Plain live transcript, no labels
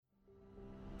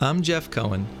I'm Jeff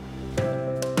Cohen.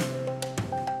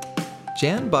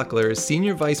 Jan Buckler is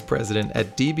Senior Vice President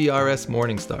at DBRS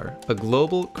Morningstar, a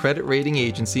global credit rating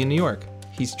agency in New York.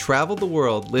 He's traveled the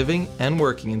world living and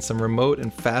working in some remote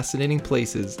and fascinating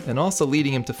places, and also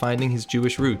leading him to finding his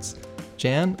Jewish roots.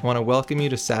 Jan, I want to welcome you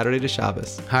to Saturday to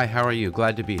Shabbos. Hi, how are you?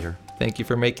 Glad to be here. Thank you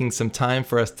for making some time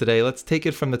for us today. Let's take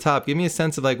it from the top. Give me a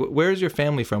sense of where's your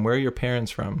family from? Where are your parents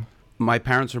from? My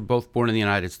parents are both born in the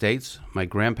United States. My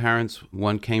grandparents,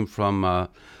 one came from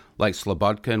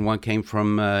Slobodka, and one came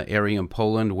from area in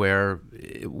Poland where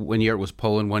 1 year it was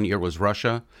Poland, 1 year was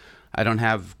Russia. I don't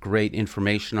have great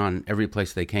information on every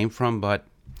place they came from, but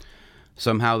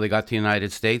somehow they got to the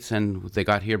United States and they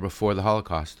got here before the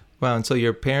Holocaust. Wow, and so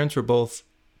your parents were both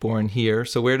born here.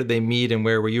 So where did they meet and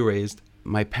where were you raised?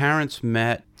 My parents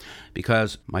met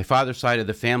because my father's side of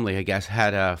the family, I guess,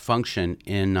 had a function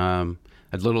in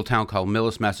a little town called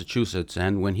Millis, Massachusetts.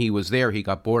 And when he was there, he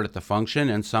got bored at the function,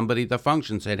 and somebody at the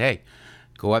function said, hey,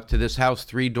 go up to this house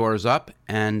 3 doors up,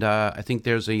 and I think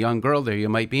there's a young girl there you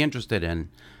might be interested in.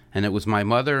 And it was my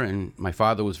mother, and my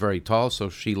father was very tall, so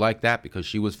she liked that because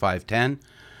she was 5'10".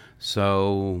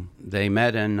 So they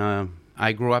met, and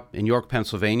I grew up in York,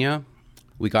 Pennsylvania.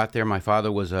 We got there. My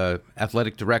father was a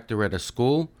athletic director at a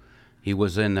school. He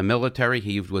was in the military.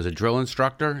 He was a drill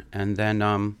instructor. And then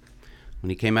when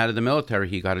he came out of the military,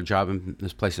 he got a job in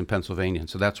this place in Pennsylvania. And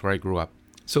so that's where I grew up.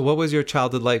 So what was your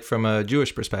childhood like from a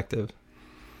Jewish perspective?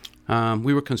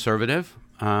 We were conservative.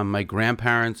 My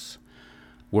grandparents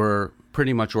were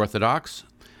pretty much Orthodox.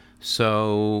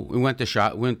 So we went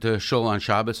to Shul on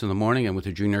Shabbos in the morning. I went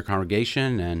to junior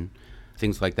congregation and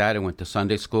things like that. I went to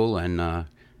Sunday school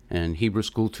and Hebrew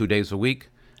school 2 days a week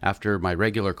after my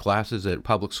regular classes at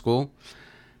public school.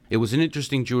 It was an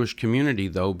interesting Jewish community,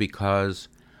 though, because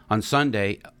on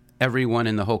Sunday, everyone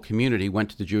in the whole community went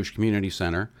to the Jewish Community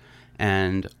Center,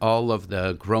 and all of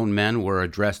the grown men were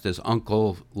addressed as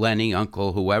Uncle Lenny,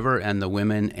 Uncle whoever, and the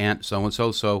women, Aunt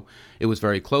so-and-so. So it was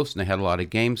very close, and they had a lot of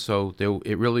games. So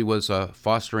it really was a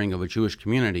fostering of a Jewish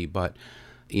community. But,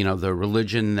 you know, the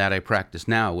religion that I practice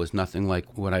now was nothing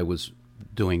like what I was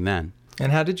doing then.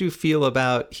 And how did you feel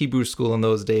about Hebrew school in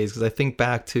those days? Because I think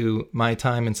back to my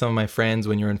time and some of my friends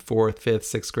when you're in 4th, 5th,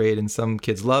 6th grade, and some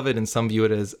kids love it and some view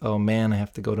it as, oh man, I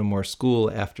have to go to more school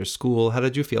after school. How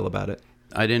did you feel about it?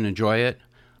 I didn't enjoy it.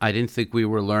 I didn't think we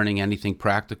were learning anything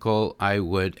practical. I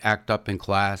would act up in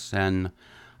class, and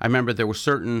I remember there were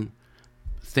certain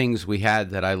things we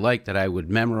had that I liked that I would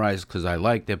memorize because I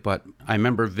liked it, but I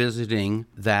remember visiting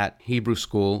that Hebrew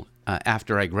school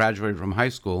after I graduated from high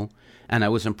school, and I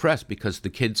was impressed because the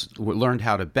kids learned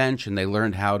how to bench and they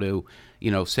learned how to,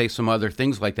 say some other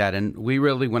things like that. And we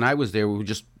really, when I was there, we were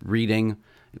just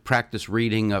practice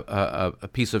reading a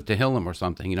piece of Tehillim or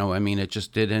something. It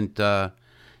just didn't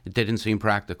seem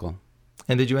practical.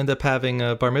 And did you end up having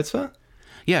a bar mitzvah?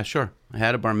 Yeah, sure. I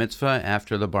had a bar mitzvah.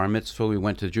 After the bar mitzvah, we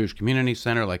went to the Jewish Community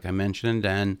Center, like I mentioned,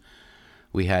 and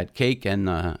we had cake, and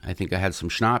I think I had some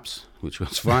schnapps, which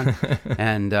was fun.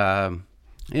 And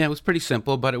it was pretty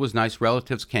simple, but it was nice.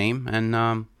 Relatives came,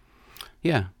 and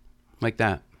like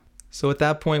that. So at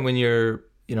that point, when you're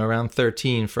around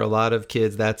 13, for a lot of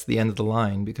kids, that's the end of the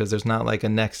line because there's not like a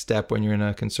next step when you're in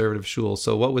a conservative shul.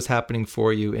 So what was happening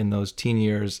for you in those teen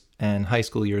years and high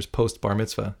school years post bar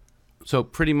mitzvah? So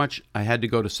pretty much I had to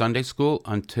go to Sunday school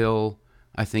until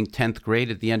I think 10th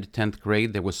grade. At the end of 10th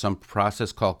grade, there was some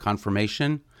process called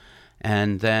confirmation.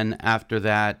 And then after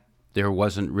that, there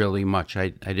wasn't really much. I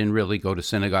didn't really go to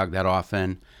synagogue that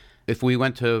often. If we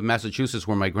went to Massachusetts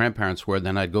where my grandparents were,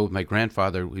 then I'd go with my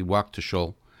grandfather. We walked to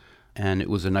shul, and it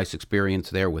was a nice experience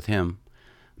there with him.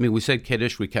 We said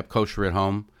Kiddush, we kept kosher at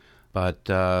home, but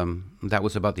that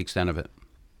was about the extent of it.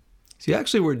 So you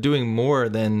actually were doing more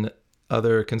than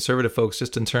other conservative folks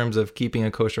just in terms of keeping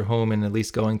a kosher home and at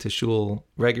least going to shul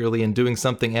regularly and doing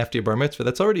something after your bar mitzvah.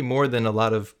 That's already more than a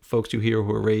lot of folks you hear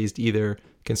who are raised either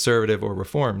conservative or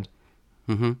reformed.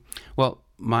 Mm-hmm. Well,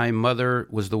 my mother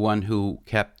was the one who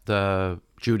kept the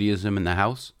Judaism in the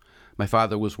house. My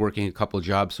father was working a couple of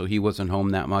jobs, so he wasn't home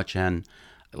that much. And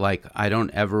I don't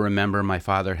ever remember my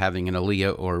father having an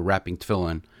aliyah or wrapping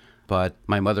tefillin. But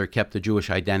my mother kept the Jewish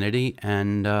identity,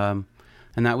 and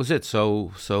that was it.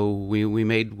 So we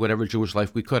made whatever Jewish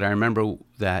life we could. I remember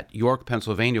that York,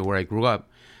 Pennsylvania, where I grew up,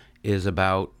 is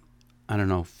about,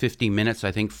 50 minutes,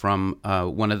 I think, from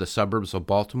one of the suburbs of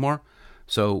Baltimore.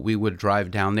 So we would drive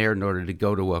down there in order to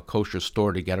go to a kosher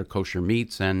store to get our kosher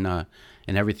meats and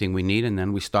everything we need. And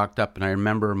then we stocked up. And I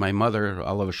remember my mother,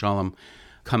 Alav Shalom,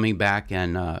 coming back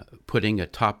and putting a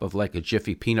top of like a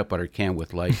Jiffy peanut butter can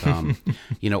with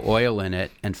oil in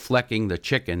it and flecking the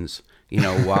chickens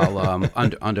while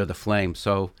under the flame.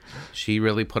 So she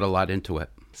really put a lot into it.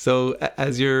 So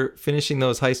as you're finishing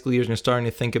those high school years and you're starting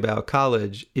to think about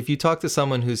college, if you talk to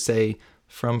someone who's, say,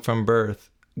 from birth,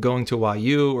 going to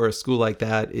YU or a school like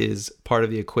that is part of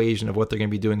the equation of what they're going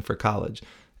to be doing for college.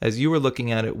 As you were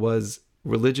looking at it, was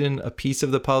religion a piece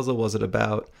of the puzzle? Was it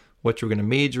about what you were going to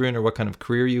major in or what kind of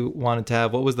career you wanted to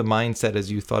have? What was the mindset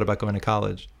as you thought about going to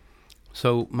college?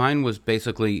 So mine was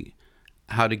basically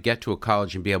how to get to a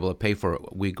college and be able to pay for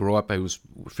it. We grew up, I was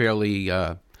fairly,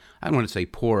 I don't want to say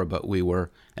poor, but we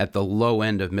were at the low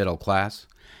end of middle class.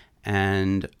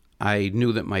 And I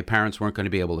knew that my parents weren't going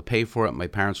to be able to pay for it. My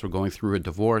parents were going through a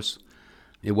divorce.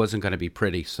 It wasn't going to be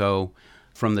pretty. So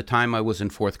from the time I was in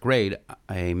fourth grade,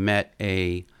 I met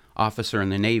a officer in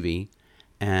the Navy,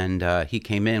 and he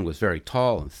came in, was very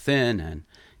tall and thin, and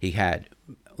he had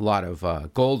a lot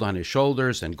of gold on his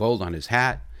shoulders and gold on his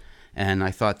hat. And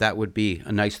I thought that would be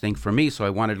a nice thing for me, so I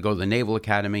wanted to go to the Naval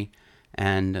Academy.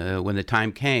 And when the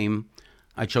time came,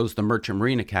 I chose the Merchant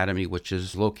Marine Academy, which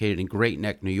is located in Great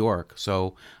Neck, New York.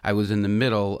 So I was in the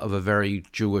middle of a very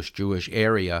Jewish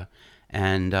area,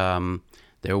 and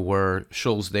there were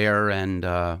shuls there, and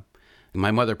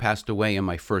my mother passed away in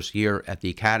my first year at the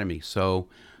academy. So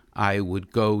I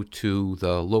would go to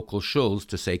the local shuls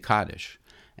to say Kaddish,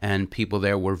 and people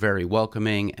there were very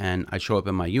welcoming, and I show up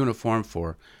in my uniform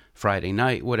for Friday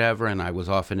night, whatever, and I was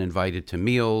often invited to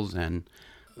meals, and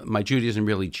my Judaism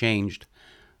really changed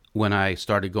when I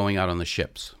started going out on the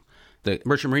ships. The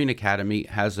Merchant Marine Academy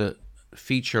has a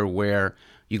feature where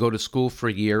you go to school for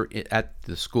a year at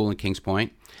the school in Kings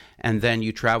Point, and then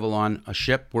you travel on a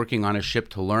ship, working on a ship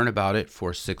to learn about it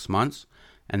for 6 months,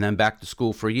 and then back to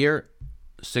school for a year,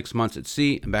 6 months at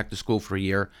sea, and back to school for a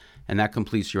year, and that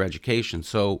completes your education.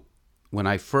 So when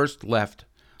I first left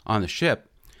on the ship,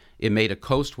 it made a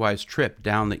coastwise trip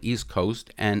down the East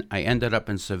Coast, and I ended up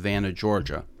in Savannah,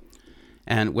 Georgia.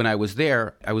 And when I was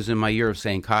there, I was in my year of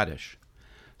saying Kaddish.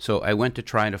 So I went to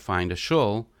try to find a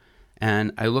shul,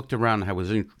 and I looked around, I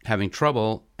was having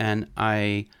trouble, and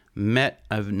I met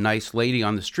a nice lady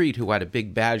on the street who had a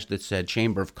big badge that said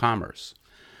Chamber of Commerce.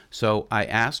 So I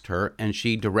asked her, and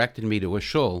she directed me to a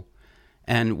shul.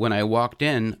 And when I walked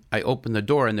in, I opened the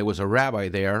door, and there was a rabbi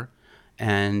there,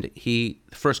 and the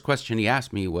first question he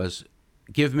asked me was,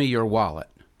 "Give me your wallet."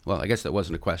 Well, I guess that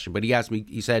wasn't a question, but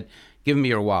he said, "Give me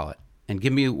your wallet, and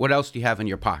give me, what else do you have in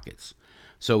your pockets?"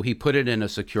 So he put it in a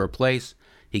secure place.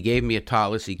 He gave me a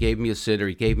tallis, he gave me a siddur,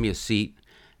 he gave me a seat,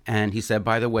 and he said,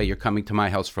 "By the way, you're coming to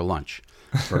my house for lunch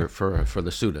for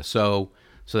the Suda." So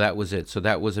that was it. So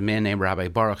that was a man named Rabbi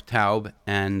Baruch Taub,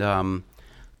 and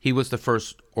he was the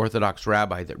first Orthodox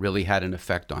rabbi that really had an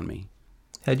effect on me.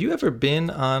 Had you ever been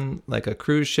on like a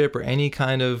cruise ship or any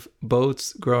kind of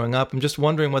boats growing up? I'm just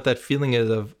wondering what that feeling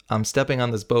is of, I'm stepping on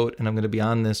this boat and I'm going to be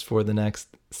on this for the next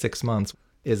 6 months.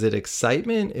 Is it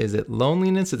excitement? Is it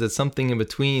loneliness? Is it something in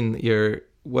between?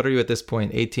 What are you at this point,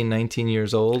 18, 19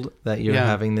 years old, that you're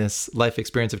having this life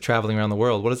experience of traveling around the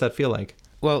world? What does that feel like?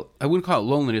 Well, I wouldn't call it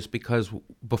loneliness, because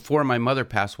before my mother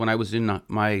passed, when I was in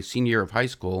my senior year of high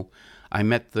school, I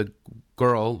met the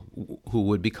girl who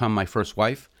would become my first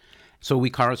wife. So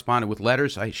we corresponded with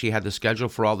letters. She had the schedule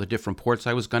for all the different ports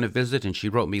I was going to visit, and she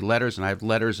wrote me letters, and I have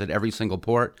letters at every single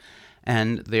port.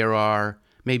 And there are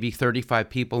maybe 35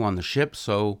 people on the ship,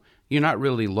 so you're not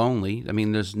really lonely. I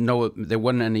mean, there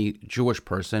wasn't any Jewish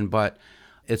person, but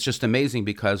it's just amazing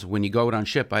because when you go out on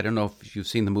ship, I don't know if you've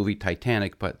seen the movie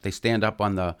Titanic, but they stand up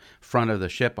on the front of the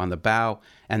ship, on the bow,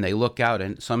 and they look out,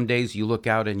 and some days you look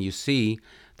out and you see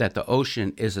that the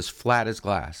ocean is as flat as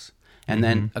glass. And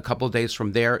then a couple of days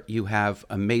from there, you have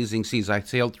amazing seas. I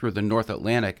sailed through the North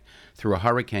Atlantic through a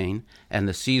hurricane, and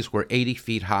the seas were 80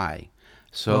 feet high.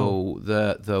 So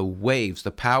the waves,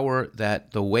 the power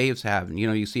that the waves have,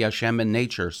 you see Hashem in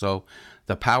nature. So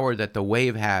the power that the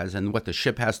wave has and what the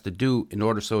ship has to do in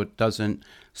order so it doesn't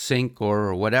sink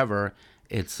or whatever,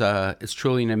 it's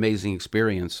truly an amazing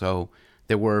experience. So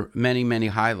there were many, many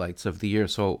highlights of the year.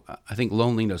 So I think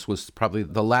loneliness was probably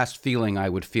the last feeling I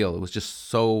would feel. It was just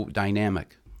so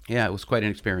dynamic. Yeah, it was quite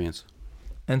an experience.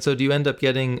 And so do you end up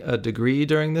getting a degree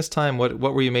during this time? What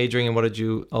were you majoring in? What did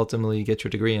you ultimately get your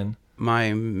degree in?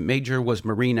 My major was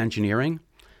marine engineering.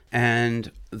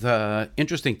 And the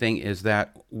interesting thing is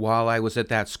that while I was at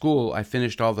that school, I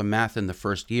finished all the math in the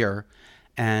first year,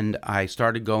 and I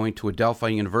started going to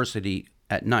Adelphi University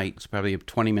at night. It's probably a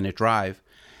 20-minute drive.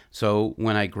 So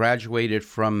when I graduated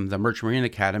from the Merchant Marine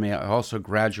Academy, I also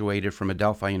graduated from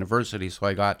Adelphi University. So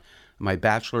I got my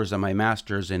bachelor's and my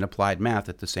master's in applied math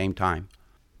at the same time.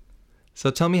 So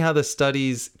tell me how the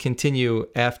studies continue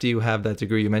after you have that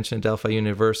degree. You mentioned Adelphi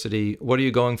University. What are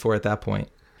you going for at that point?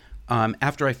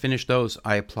 After I finished those,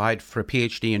 I applied for a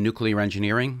PhD in nuclear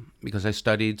engineering because I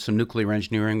studied some nuclear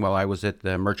engineering while I was at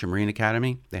the Merchant Marine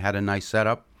Academy. They had a nice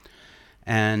setup.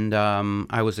 And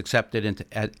I was accepted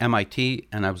at MIT,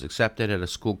 and I was accepted at a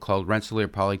school called Rensselaer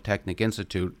Polytechnic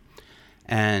Institute.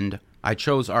 And I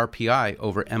chose RPI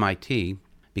over MIT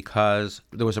because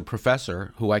there was a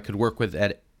professor who I could work with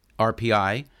at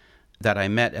RPI that I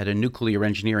met at a nuclear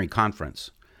engineering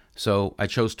conference. So I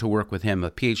chose to work with him.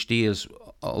 A PhD is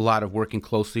a lot of working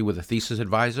closely with a thesis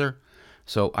advisor.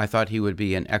 So I thought he would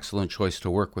be an excellent choice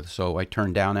to work with. So I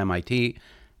turned down MIT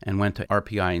and went to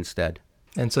RPI instead.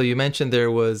 And so you mentioned there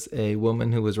was a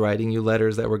woman who was writing you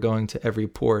letters that were going to every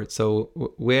port. So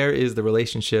where is the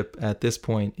relationship at this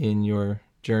point in your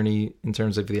journey in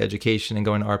terms of the education and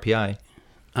going to RPI?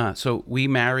 So we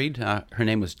married. Her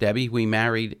name was Debbie. We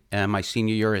married my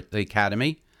senior year at the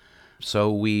academy. So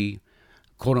we,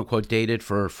 quote unquote, dated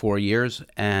for 4 years.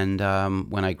 And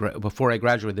before I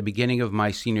graduated, at the beginning of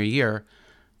my senior year,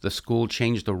 the school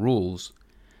changed the rules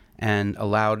and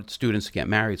allowed students to get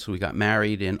married. So we got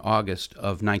married in August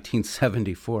of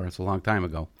 1974. It's a long time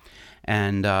ago.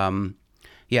 And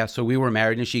so we were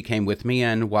married, and she came with me.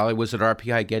 And while I was at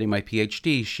RPI getting my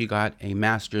PhD, she got a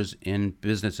master's in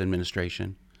business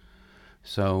administration.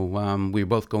 So we were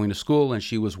both going to school, and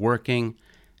she was working,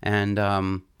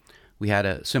 and we had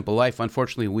a simple life.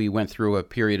 Unfortunately, we went through a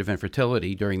period of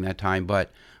infertility during that time,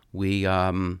 but we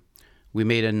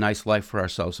made a nice life for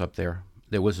ourselves up there.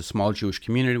 There was a small Jewish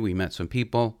community. We met some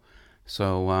people.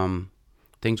 So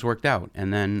things worked out.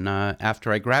 And then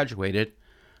after I graduated,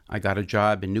 I got a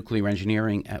job in nuclear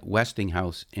engineering at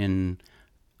Westinghouse in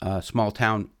a small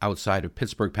town outside of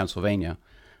Pittsburgh, Pennsylvania.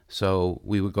 So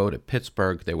we would go to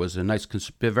Pittsburgh. There was a nice,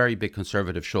 very big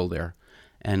conservative shul there.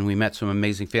 And we met some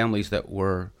amazing families that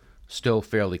were still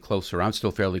fairly close, or I'm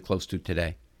still fairly close to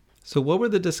today. So what were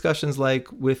the discussions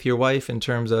like with your wife in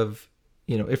terms of,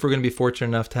 if we're going to be fortunate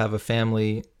enough to have a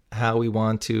family, how we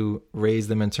want to raise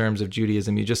them in terms of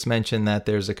Judaism? You just mentioned that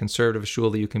there's a conservative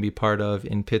shul that you can be part of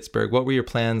in Pittsburgh. What were your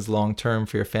plans long term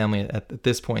for your family at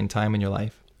this point in time in your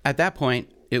life? At that point,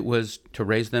 it was to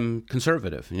raise them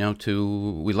conservative.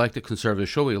 We like the conservative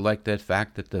shul. We like that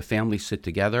fact that the families sit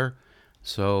together.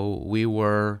 So we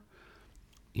were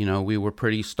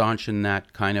pretty staunch in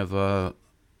that kind of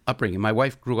upbringing. My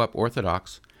wife grew up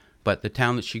Orthodox, but the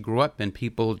town that she grew up in,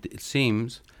 people, it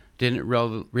seems, didn't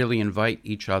really invite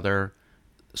each other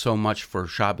so much for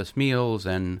Shabbos meals,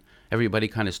 and everybody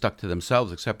kind of stuck to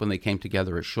themselves except when they came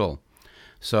together at shul.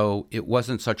 So it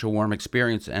wasn't such a warm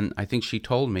experience, and I think she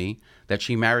told me that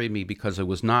she married me because I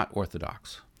was not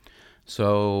Orthodox.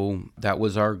 So that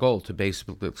was our goal, to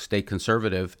basically stay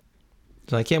conservative.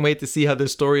 So I can't wait to see how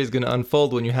this story is going to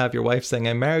unfold when you have your wife saying,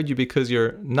 I married you because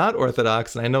you're not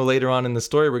Orthodox. And I know later on in the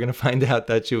story, we're going to find out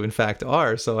that you in fact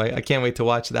are. So I can't wait to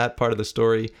watch that part of the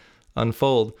story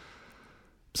unfold.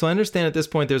 So I understand at this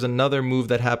point, there's another move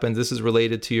that happens. This is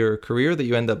related to your career, that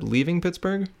you end up leaving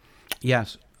Pittsburgh?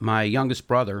 Yes. My youngest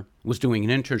brother was doing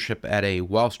an internship at a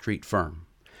Wall Street firm.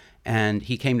 And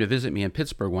he came to visit me in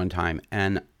Pittsburgh one time.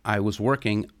 And I was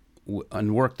working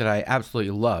on work that I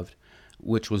absolutely loved,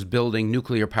 which was building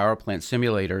nuclear power plant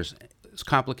simulators. It's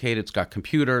complicated. It's got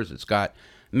computers. It's got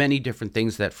many different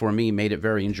things that, for me, made it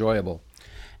very enjoyable.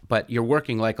 But you're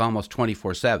working like almost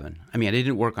 24/7. I mean, I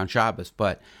didn't work on Shabbos,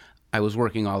 but I was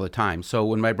working all the time. So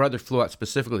when my brother flew out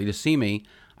specifically to see me,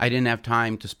 I didn't have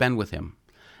time to spend with him.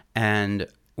 And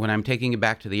when I'm taking him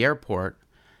back to the airport,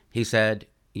 he said,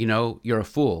 you're a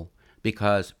fool,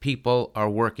 because people are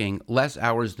working less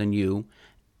hours than you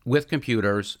with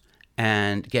computers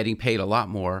and getting paid a lot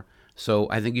more. So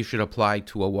I think you should apply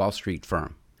to a Wall Street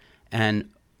firm. And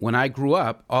when I grew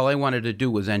up, all I wanted to do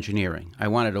was engineering. I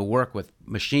wanted to work with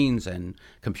machines and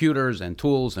computers and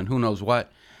tools and who knows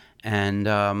what. And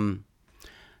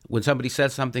when somebody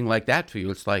says something like that to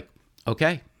you, it's like,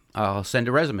 okay, I'll send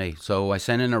a resume. So I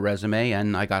sent in a resume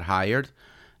and I got hired.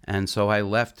 And so I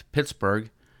left Pittsburgh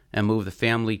and moved the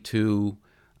family to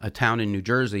a town in New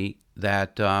Jersey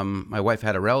that my wife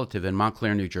had a relative in,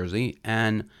 Montclair, New Jersey,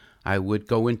 and I would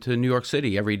go into New York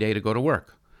City every day to go to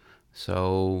work.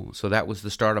 So that was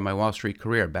the start of my Wall Street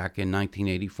career back in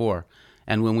 1984.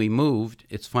 And when we moved,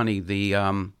 it's funny,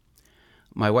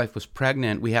 my wife was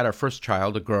pregnant. We had our first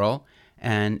child, a girl,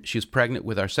 and she was pregnant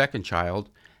with our second child,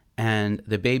 and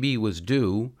the baby was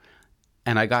due,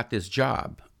 and I got this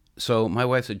job. So my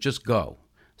wife said, just go.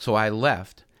 So I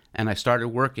left. And I started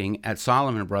working at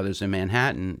Solomon Brothers in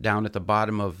Manhattan, down at the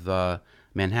bottom of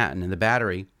Manhattan in the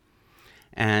Battery.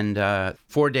 And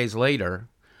 4 days later,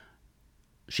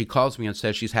 she calls me and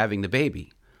says she's having the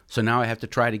baby. So now I have to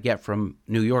try to get from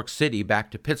New York City back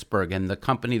to Pittsburgh. And the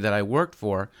company that I worked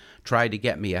for tried to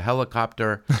get me a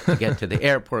helicopter to get to the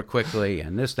airport quickly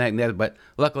and this, that, and that. But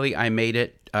luckily I made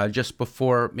it just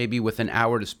before, maybe with an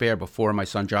hour to spare before my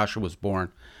son Joshua was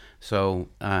born. So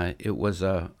it was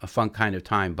a fun kind of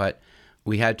time. But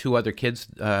we had 2 other kids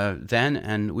then,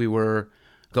 and we were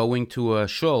going to a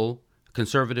shul,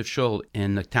 conservative shul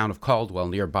in the town of Caldwell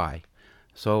nearby.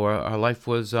 So our life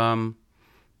was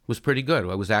pretty good.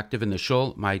 I was active in the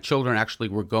shul. My children actually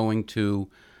were going to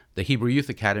the Hebrew Youth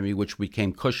Academy, which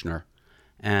became Kushner.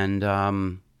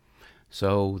 And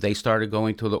so they started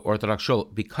going to the Orthodox shul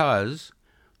because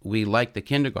we liked the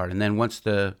kindergarten. And then once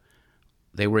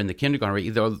they were in the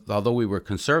kindergarten, although we were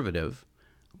conservative,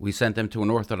 we sent them to an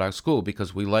Orthodox school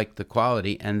because we liked the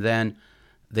quality. And then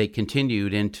they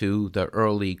continued into the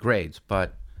early grades.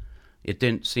 But it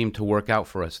didn't seem to work out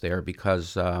for us there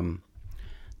because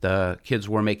the kids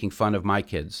were making fun of my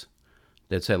kids.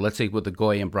 That said, let's eat what the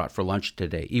goyim brought for lunch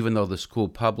today, even though the school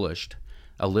published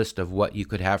a list of what you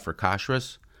could have for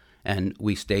kashrus, and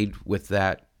we stayed with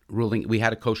that ruling. We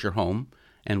had a kosher home,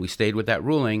 and we stayed with that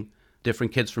ruling.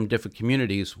 Different kids from different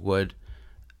communities would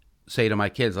say to my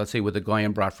kids, let's see what the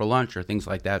goyim brought for lunch, or things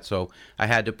like that. So I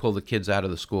had to pull the kids out of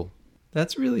the school.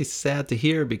 That's really sad to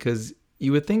hear, because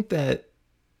you would think that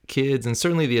kids, and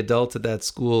certainly the adults at that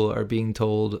school, are being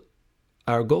told,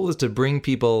 our goal is to bring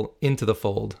people into the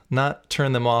fold, not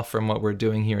turn them off from what we're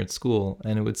doing here at school.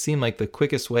 And it would seem like the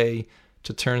quickest way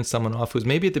to turn someone off who's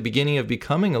maybe at the beginning of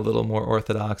becoming a little more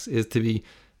Orthodox is to be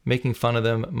making fun of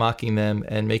them, mocking them,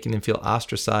 and making them feel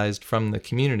ostracized from the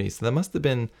community. So that must have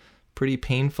been pretty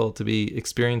painful to be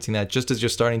experiencing that just as you're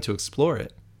starting to explore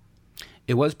it.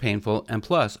 It was painful, and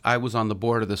plus, I was on the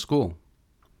board of the school.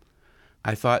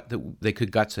 I thought that they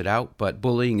could guts it out, but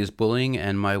bullying is bullying,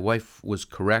 and my wife was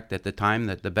correct at the time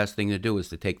that the best thing to do is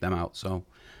to take them out. So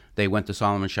they went to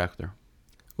Solomon Schechter.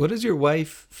 What is your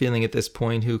wife feeling at this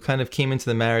point, who kind of came into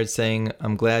the marriage saying,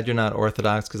 I'm glad you're not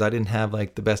Orthodox because I didn't have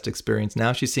like the best experience.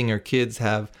 Now she's seeing her kids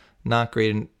have not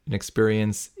great an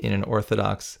experience in an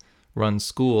Orthodox run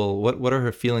school. What are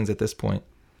her feelings at this point?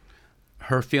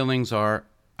 Her feelings are,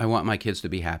 I want my kids to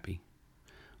be happy.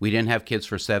 We didn't have kids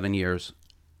for 7 years.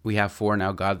 We have 4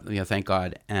 now, thank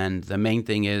God. And the main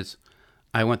thing is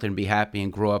I want them to be happy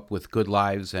and grow up with good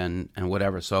lives and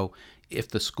whatever. So if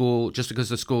the school, just because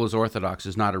the school is Orthodox,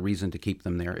 is not a reason to keep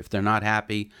them there. If they're not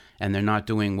happy and they're not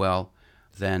doing well,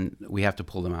 then we have to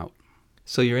pull them out.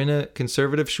 So you're in a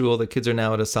conservative shul. The kids are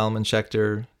now at a Solomon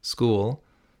Schechter school.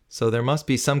 So there must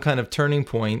be some kind of turning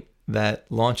point that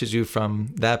launches you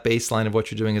from that baseline of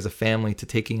what you're doing as a family to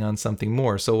taking on something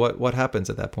more. So what happens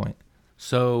at that point?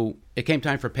 So it came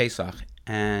time for Pesach,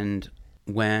 and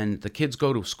when the kids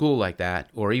go to school like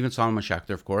that, or even Solomon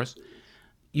Schechter, of course,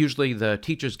 usually the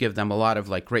teachers give them a lot of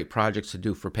like great projects to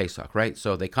do for Pesach, right?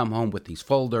 So they come home with these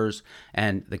folders,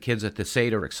 and the kids at the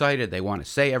Seder are excited. They want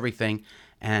to say everything.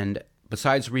 And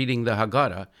besides reading the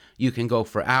Haggadah, you can go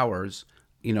for hours,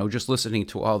 just listening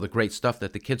to all the great stuff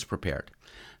that the kids prepared.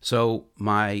 So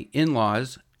my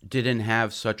in-laws didn't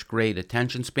have such great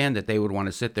attention span that they would want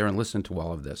to sit there and listen to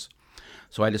all of this.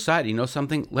 So I decided,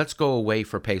 something, let's go away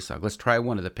for Pesach. Let's try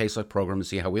one of the Pesach programs and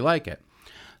see how we like it.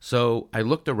 So I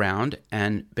looked around,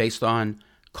 and based on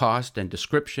cost and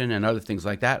description and other things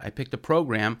like that, I picked a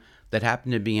program that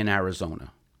happened to be in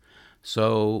Arizona.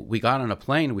 So we got on a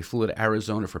plane, we flew to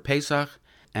Arizona for Pesach,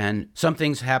 and some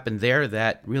things happened there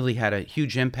that really had a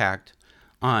huge impact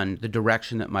on the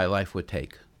direction that my life would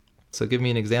take. So give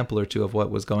me an example or two of what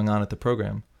was going on at the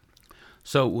program.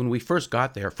 So when we first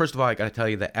got there, first of all, I got to tell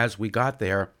you that as we got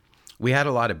there, we had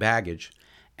a lot of baggage.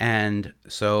 And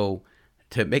so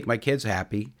to make my kids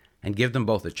happy and give them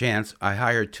both a chance, I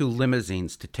hired 2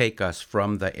 limousines to take us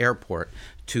from the airport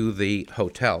to the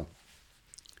hotel.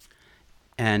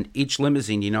 And each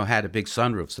limousine, had a big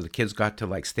sunroof. So the kids got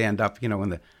to stand up, when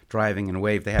they're driving and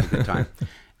wave. They had a good time.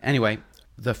 Anyway,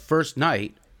 the first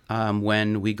night,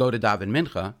 when we go to Daven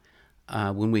Mincha,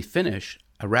 when we finish,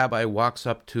 a rabbi walks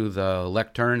up to the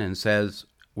lectern and says,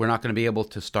 we're not going to be able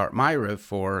to start Ma'ariv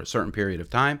for a certain period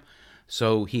of time.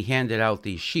 So he handed out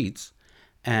these sheets,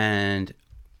 and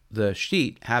the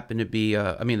sheet happened to be,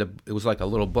 it was like a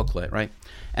little booklet, right?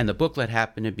 And the booklet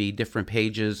happened to be different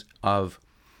pages of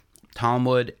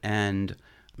Talmud and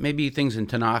maybe things in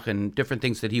Tanakh and different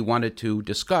things that he wanted to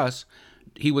discuss.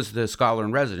 He was the scholar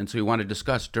in residence, so he wanted to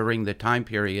discuss during the time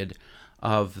period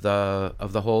of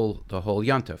the whole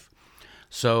Yontif.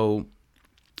 So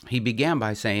he began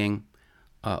by saying,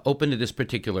 open to this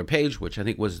particular page, which I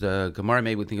think was the Gemara,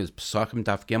 maybe we think it was Pesachim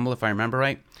Daf Gimel, if I remember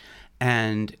right.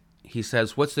 And he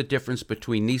says, what's the difference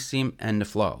between Nisim and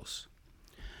Niflaos?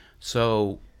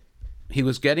 So he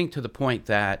was getting to the point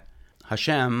that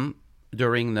Hashem,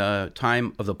 during the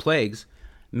time of the plagues,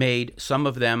 made some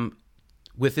of them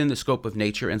within the scope of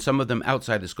nature and some of them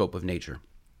outside the scope of nature.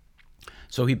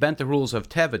 So he bent the rules of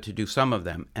Teva to do some of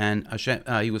them. And Hashem,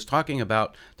 the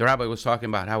rabbi was talking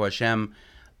about how Hashem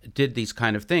did these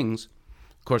kind of things.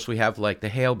 Of course, we have like the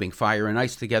hail being fire and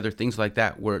ice together, things like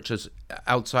that, where it's just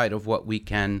outside of what we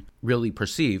can really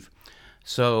perceive.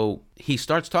 So he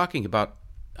starts talking about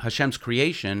Hashem's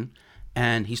creation,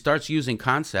 and he starts using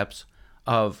concepts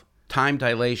of time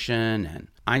dilation and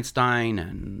Einstein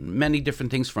and many different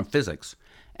things from physics.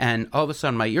 And all of a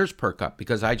sudden, my ears perk up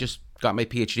because I just got my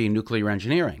PhD in nuclear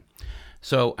engineering.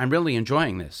 So I'm really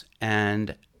enjoying this.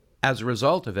 And as a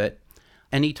result of it,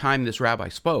 anytime this rabbi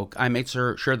spoke, I made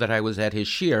sure that I was at his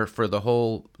shiur for the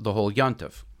whole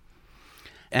yontif.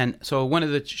 And so one of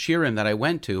the shiurim that I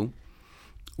went to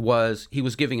was, he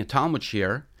was giving a Talmud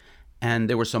shiur, and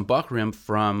there were some Bachrim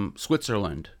from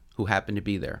Switzerland who happened to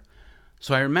be there.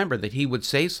 So I remember that he would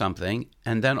say something,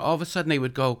 and then all of a sudden they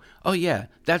would go, "Oh yeah,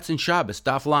 that's in Shabbos,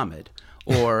 Daf Lamed."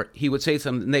 Or he would say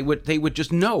something, and they would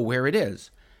just know where it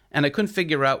is. And I couldn't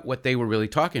figure out what they were really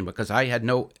talking about because I had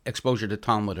no exposure to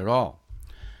Talmud at all.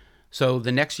 So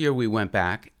the next year we went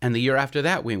back, and the year after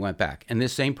that we went back. And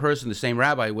this same person, the same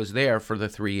rabbi, was there for the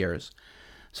 3 years.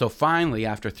 So finally,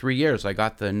 after 3 years, I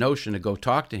got the notion to go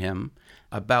talk to him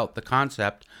about the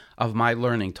concept of my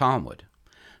learning Talmud.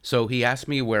 So he asked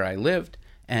me where I lived,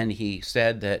 and he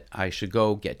said that I should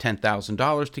go get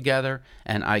 $10,000 together,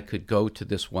 and I could go to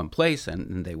this one place,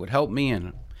 and they would help me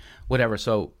and whatever.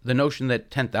 So the notion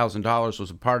that $10,000 was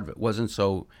a part of it wasn't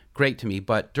so great to me.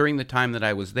 But during the time that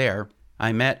I was there,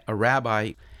 I met a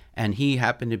rabbi, and he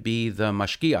happened to be the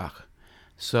mashgiach.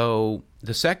 So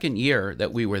the second year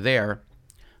that we were there,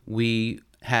 we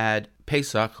had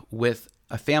Pesach with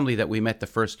a family that we met the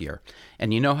first year.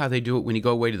 And you know how they do it when you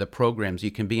go away to the programs?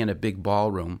 You can be in a big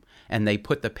ballroom, and they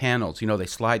put the panels, they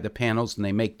slide the panels and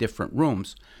they make different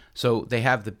rooms. So they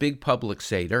have the big public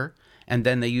Seder, and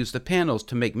then they use the panels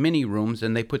to make mini rooms,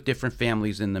 and they put different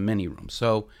families in the mini rooms.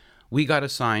 So we got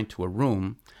assigned to a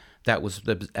room that was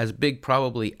as big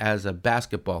probably as a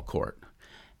basketball court.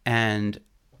 And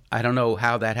I don't know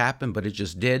how that happened, but it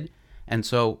just did. And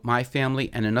so my family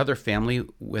and another family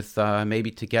with maybe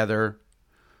together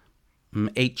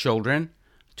 8 children,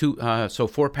 so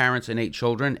 4 parents and 8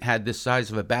 children, had this size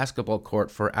of a basketball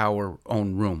court for our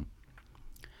own room.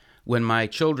 When my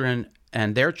children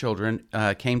and their children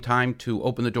came time to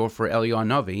open the door for Eliyahu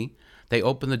Novi, they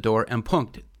opened the door and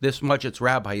punked. This Mudget's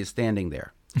rabbi is standing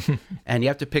there. And you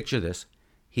have to picture this.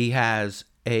 He has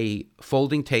a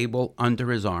folding table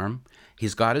under his arm.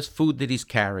 He's got his food that he's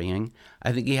carrying.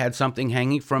 I think he had something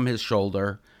hanging from his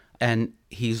shoulder. And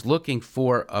he's looking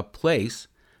for a place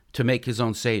to make his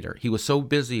own Seder. He was so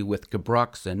busy with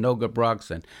Gebruks and no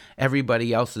Gebruks and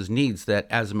everybody else's needs that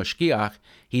as a mashgiach,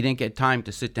 he didn't get time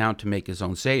to sit down to make his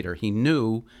own Seder. He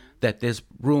knew that this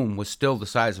room was still the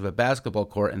size of a basketball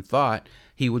court and thought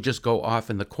he would just go off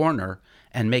in the corner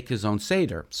and make his own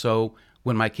Seder. So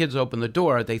when my kids opened the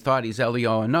door, they thought he's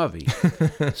Eliyahu Novi.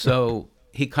 So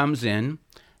he comes in,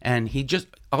 and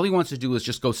all he wants to do is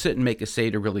just go sit and make a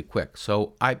Seder really quick.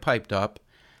 So I piped up,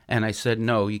 and I said,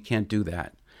 "No, you can't do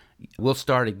that. We'll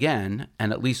start again,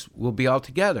 and at least we'll be all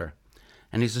together."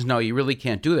 And he says, "No, you really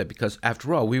can't do that, because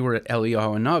after all, we were at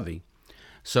Eliyahu Novi."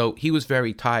 So he was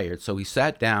very tired. So he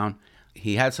sat down,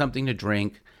 he had something to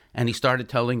drink, and he started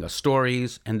telling us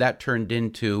stories, and that turned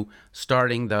into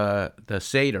starting the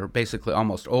Seder, basically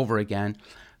almost over again.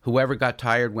 Whoever got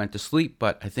tired went to sleep,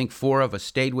 but I think 4 of us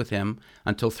stayed with him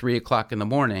until 3 o'clock in the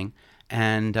morning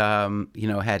and,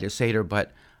 had his Seder.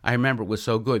 But I remember it was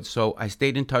so good. So I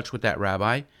stayed in touch with that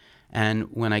rabbi. And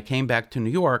when I came back to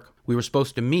New York, we were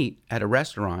supposed to meet at a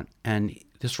restaurant. And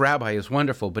this rabbi is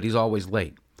wonderful, but he's always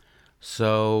late.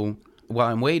 So while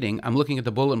I'm waiting, I'm looking at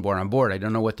the bulletin board. I'm bored. I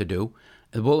don't know what to do.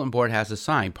 The bulletin board has a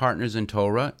sign, Partners in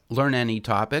Torah, learn any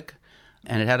topic,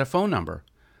 and it had a phone number.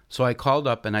 So I called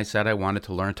up and I said I wanted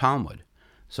to learn Talmud.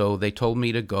 So they told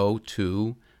me to go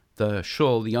to the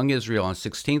shul, the Young Israel on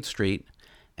 16th Street,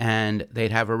 and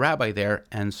they'd have a rabbi there.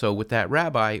 And so with that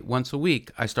rabbi, once a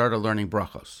week, I started learning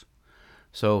brachos.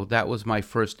 So that was my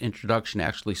first introduction,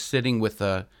 actually sitting with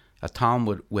a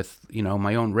Talmud with,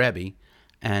 my own Rebbe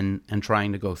and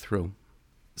trying to go through.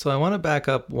 So I want to back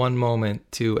up one moment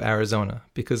to Arizona,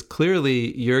 because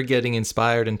clearly you're getting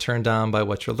inspired and turned on by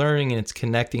what you're learning, and it's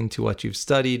connecting to what you've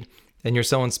studied, and you're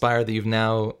so inspired that you've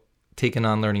now taken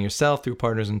on learning yourself through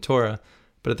Partners in Torah.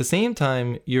 But at the same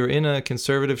time, you're in a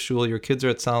conservative shul, your kids are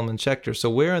at Solomon Schechter. So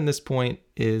where on this point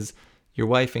is your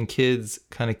wife and kids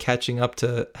kind of catching up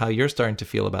to how you're starting to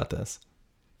feel about this?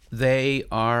 They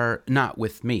are not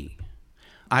with me.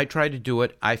 I tried to do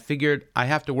it. I figured I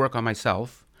have to work on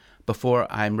myself before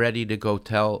I'm ready to go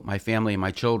tell my family and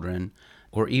my children,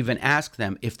 or even ask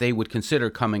them if they would consider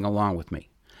coming along with me.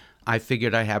 I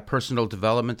figured I have personal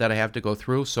development that I have to go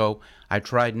through, so I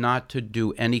tried not to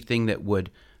do anything that would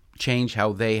change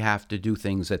how they have to do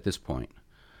things at this point.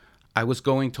 I was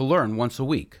going to learn once a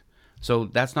week, so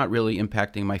that's not really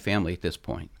impacting my family at this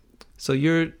point. So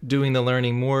you're doing the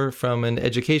learning more from an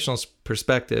educational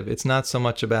perspective. It's not so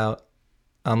much about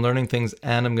I'm learning things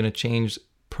and I'm going to change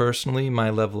personally my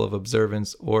level of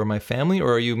observance or my family,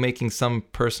 or are you making some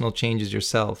personal changes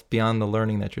yourself beyond the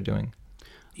learning that you're doing?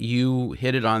 You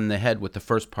hit it on the head with the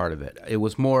first part of it. It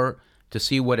was more to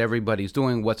see what everybody's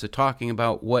doing, what's it talking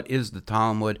about, what is the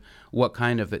Talmud, what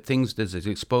kind of things does it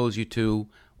expose you to.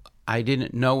 I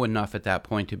didn't know enough at that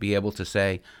point to be able to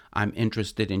say, I'm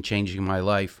interested in changing my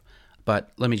life.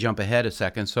 But let me jump ahead a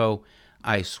second. So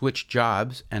I switched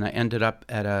jobs and I ended up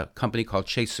at a company called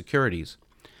Chase Securities.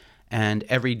 And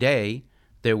every day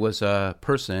there was a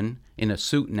person in a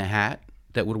suit and a hat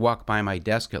that would walk by my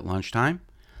desk at lunchtime.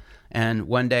 And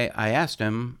one day I asked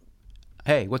him,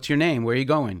 hey, what's your name? Where are you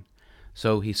going?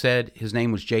 So he said his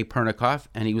name was Jay Pernikoff,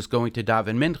 and he was going to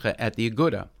daven mincha at the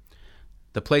Aguda.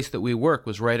 The place that we work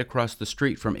was right across the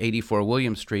street from 84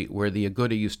 William Street, where the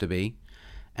Aguda used to be.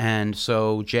 And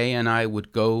so Jay and I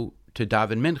would go to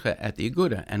daven mincha at the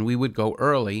Aguda, and we would go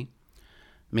early,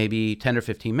 maybe 10 or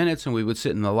 15 minutes, and we would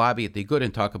sit in the lobby at the Aguda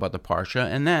and talk about the Parsha,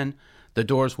 and then the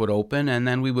doors would open, and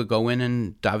then we would go in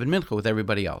and daven mincha with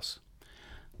everybody else.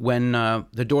 When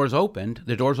the doors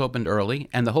opened early,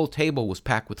 and the whole table was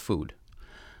packed with food.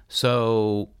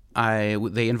 So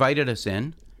they invited us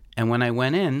in, and when I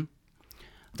went in,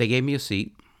 they gave me a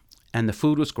seat, and the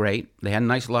food was great. They had a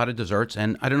nice lot of desserts,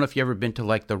 and I don't know if you've ever been to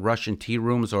like the Russian tea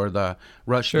rooms or the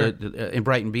in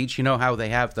Brighton Beach. You know how they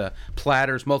have the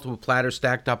platters, multiple platters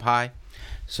stacked up high?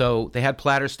 So they had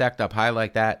platters stacked up high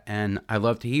like that, and I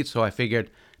love to eat, so I figured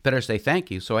better say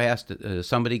thank you. So I asked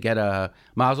somebody get a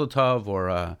mazel tov or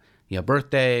a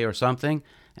birthday or something,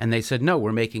 and they said, no,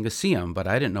 we're making a siyum, but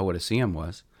I didn't know what a siyum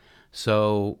was.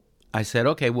 So I said,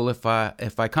 okay, well, if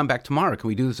I come back tomorrow, can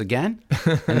we do this again?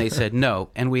 And they said, no,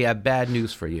 and we have bad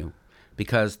news for you,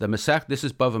 because the Masech, this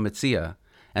is Bava Metzia,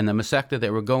 and the Masechta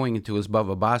that we're going into is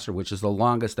Bava Basra, which is the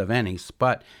longest of any.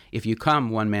 But if you come,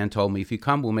 one man told me, if you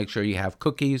come, we'll make sure you have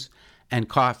cookies and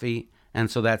coffee, and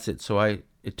so that's it. So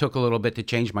it took a little bit to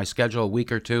change my schedule, a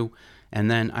week or two, and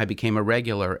then I became a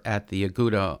regular at the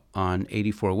Aguda on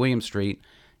 84 William Street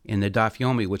in the Daf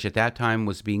Yomi, which at that time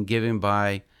was being given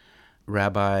by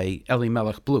Rabbi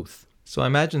Elimelech Bluth. So I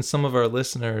imagine some of our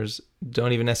listeners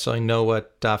don't even necessarily know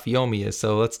what Daf Yomi is.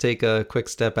 So let's take a quick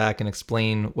step back and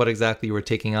explain what exactly you were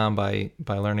taking on by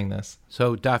learning this.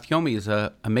 So Daf Yomi is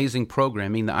an amazing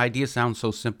programming. The idea sounds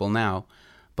so simple now,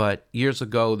 but years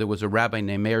ago there was a rabbi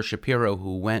named Meir Shapiro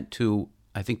who went to,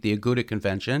 I think, the Aguda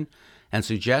convention and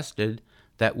suggested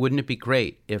that wouldn't it be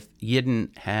great if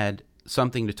Yidden had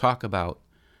something to talk about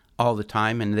all the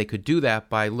time, and they could do that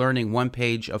by learning one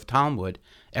page of Talmud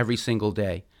every single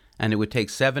day. And it would take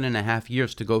 7.5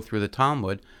 years to go through the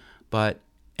Talmud, but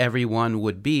everyone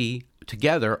would be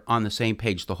together on the same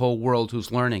page, the whole world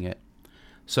who's learning it.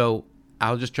 So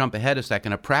I'll just jump ahead a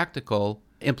second. A practical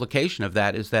implication of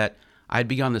that is that I'd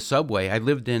be on the subway. I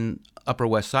lived in Upper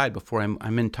West Side before.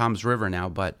 I'm in Toms River now,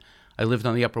 but I lived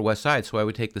on the Upper West Side, so I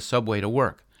would take the subway to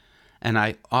work. And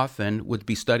I often would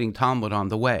be studying Talmud on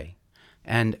the way.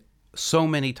 And so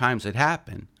many times it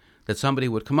happened that somebody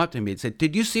would come up to me and say,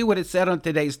 did you see what it said on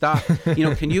today's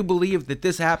daf? Can you believe that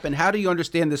this happened? How do you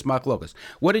understand this machlokas?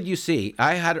 What did you see?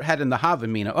 I had in the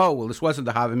Havamina. Oh, well, this wasn't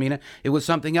the Havamina. It was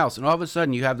something else. And all of a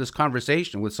sudden you have this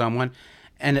conversation with someone,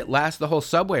 and it lasts the whole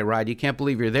subway ride. You can't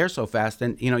believe you're there so fast,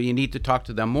 and you need to talk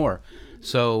to them more.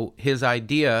 So his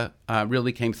idea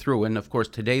really came through. And of course,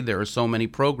 today there are so many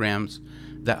programs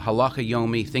that halacha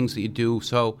yomi, things that you do.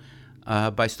 So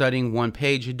by studying one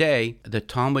page a day, the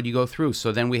Talmud you go through.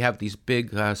 So then we have these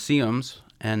big siyums,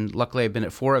 and luckily I've been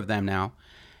at 4 of them now.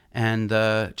 And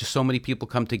just so many people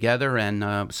come together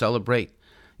and celebrate,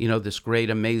 this great,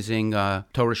 amazing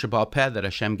Torah Shebaal Peh that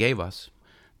Hashem gave us.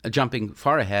 Jumping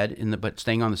far ahead, but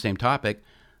staying on the same topic,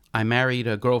 I married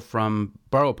a girl from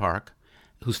Borough Park,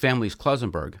 whose family is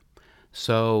Klausenberg.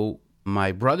 So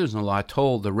my brothers-in-law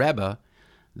told the Rebbe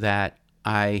that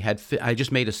I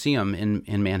just made a siyum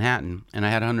in Manhattan, and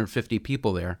I had 150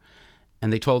 people there,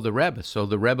 and they told the Rebbe. So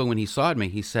the Rebbe, when he saw me,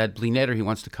 he said, Bli neder, he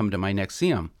wants to come to my next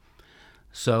siyum.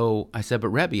 So I said, but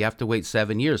Rebbe, you have to wait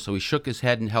 7 years. So he shook his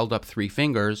head and held up 3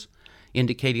 fingers,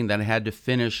 indicating that I had to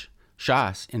finish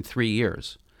Shas in 3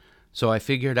 years. So I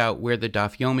figured out where the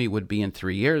Daf Yomi would be in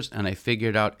 3 years, and I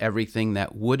figured out everything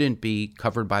that wouldn't be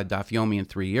covered by Daf Yomi in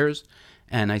 3 years,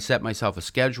 and I set myself a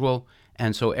schedule.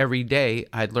 And so every day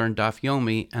I'd learn Daf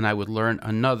Yomi, and I would learn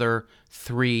another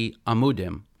 3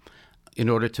 Amudim in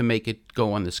order to make it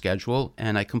go on the schedule.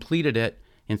 And I completed it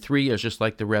in 3 years, just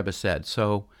like the Rebbe said.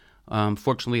 So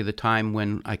fortunately, the time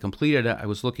when I completed it, I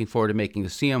was looking forward to making the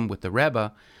Siyum with the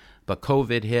Rebbe, but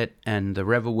COVID hit, and the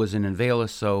Rebbe was in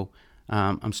Invalis, so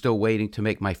I'm still waiting to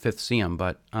make my 5th Siyum,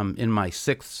 but I'm in my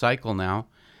 6th cycle now.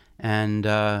 And,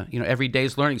 every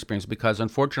day's learning experience, because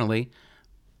unfortunately,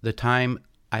 the time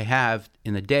I have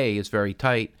in the day is very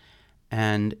tight,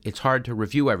 and it's hard to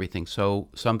review everything. So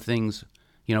some things,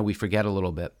 we forget a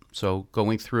little bit. So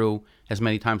going through as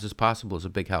many times as possible is a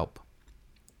big help.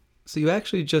 So you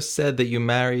actually just said that you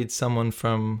married someone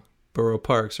from Borough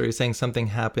Park. So are you saying something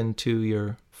happened to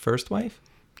your first wife?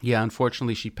 Yeah,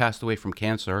 unfortunately, she passed away from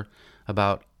cancer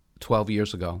about 12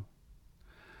 years ago.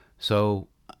 So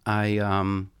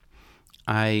I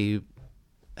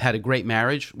had a great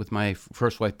marriage with my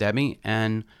first wife, Debbie,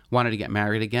 and wanted to get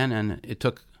married again. And it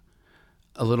took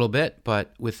a little bit,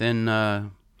 but within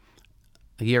a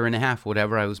year and a half,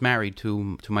 whatever, I was married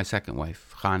to my second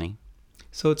wife, Chani.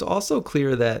 So it's also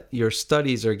clear that your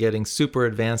studies are getting super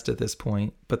advanced at this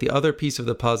point, but the other piece of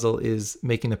the puzzle is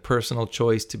making a personal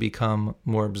choice to become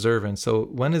more observant. So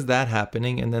when is that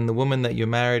happening? And then the woman that you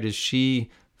married, is she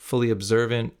fully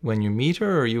observant when you meet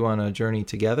her, or are you on a journey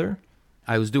together?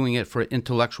 I was doing it for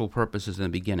intellectual purposes in the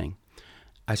beginning.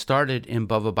 I started in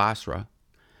Bava Basra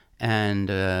and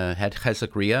had Chesed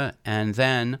Kriya, and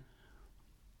then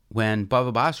when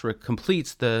Bava Basra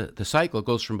completes the cycle, it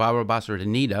goes from Bava Basra to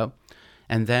Nida,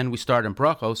 and then we start in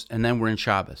Brachos, and then we're in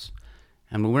Shabbos.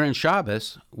 And when we're in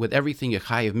Shabbos, with everything, you're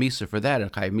Chayiv Misa for that,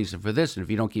 and Chayiv Misa for this, and if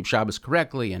you don't keep Shabbos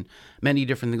correctly, and many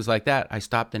different things like that, I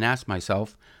stopped and asked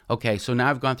myself, okay, so now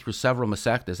I've gone through several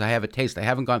Masechtas. I have a taste. I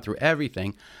haven't gone through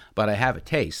everything, but I have a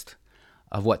taste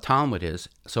of what Talmud is.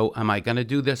 So am I going to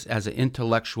do this as an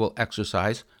intellectual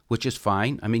exercise, which is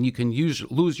fine? I mean, you can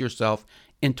lose yourself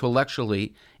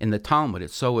intellectually in the Talmud.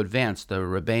 It's so advanced, the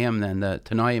Rebbeim and the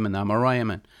Tanaim and the Amoraim,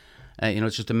 and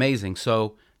it's just amazing.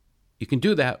 So you can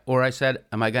do that. Or I said,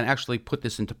 am I going to actually put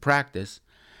this into practice?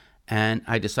 And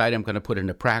I decided I'm going to put it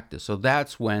into practice. So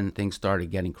that's when things started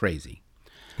getting crazy.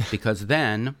 Because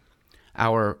then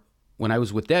when I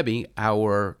was with Debbie,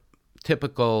 our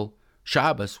typical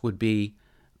Shabbos would be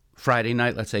Friday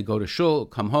night, let's say, go to shul,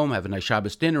 come home, have a nice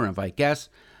Shabbos dinner, invite guests,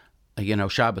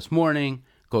 Shabbos morning,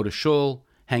 go to shul,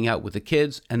 hang out with the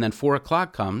kids, and then 4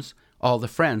 o'clock comes, all the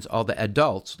friends, all the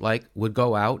adults, would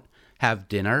go out, have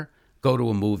dinner, go to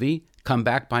a movie, come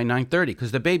back by 9:30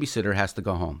 because the babysitter has to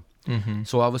go home. Mm-hmm.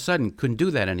 So all of a sudden, couldn't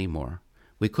do that anymore.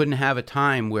 We couldn't have a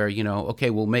time where, okay,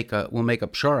 we'll make a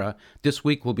pshara. This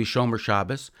week will be Shomer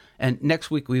Shabbos, and next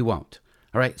week we won't.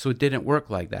 All right, so it didn't work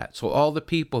like that. So all the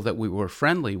people that we were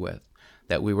friendly with,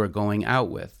 that we were going out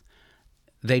with,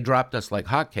 they dropped us like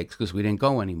hotcakes because we didn't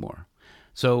go anymore.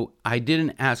 So I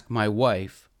didn't ask my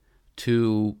wife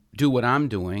to do what I'm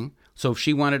doing. So if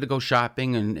she wanted to go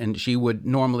shopping and she would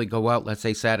normally go out, let's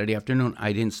say Saturday afternoon,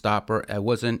 I didn't stop her.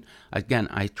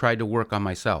 I tried to work on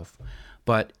myself.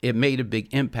 But it made a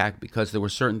big impact because there were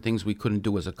certain things we couldn't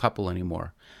do as a couple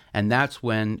anymore. And that's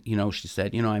when, she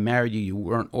said, I married you, you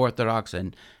weren't Orthodox,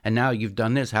 and now you've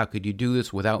done this. How could you do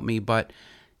this without me? But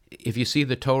if you see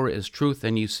the Torah as truth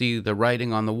and you see the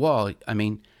writing on the wall,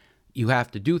 you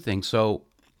have to do things. So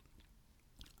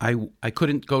I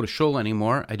couldn't go to shul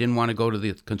anymore. I didn't want to go to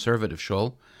the conservative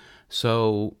shul.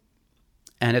 So,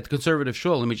 and at the conservative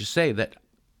shul, let me just say that,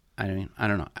 I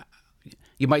don't know.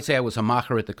 You might say I was a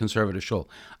macher at the conservative shul.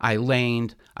 I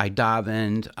laned, I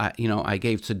davened, I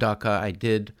gave tzedakah, I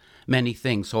did many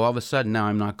things. So all of a sudden now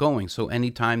I'm not going. So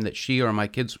anytime that she or my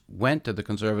kids went to the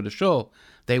conservative shul,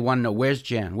 they want to know, where's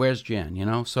Jan?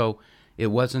 So it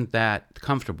wasn't that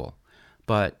comfortable.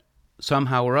 But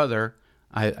somehow or other,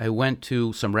 I went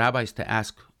to some rabbis to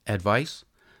ask advice.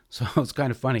 So it's kind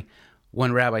of funny.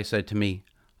 One rabbi said to me,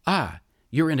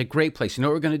 you're in a great place. You know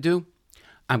what we're going to do?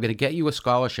 I'm going to get you a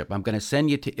scholarship. I'm going to send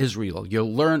you to Israel.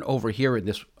 You'll learn over here in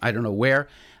this, I don't know where,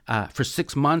 for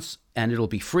 6 months, and it'll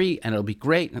be free, and it'll be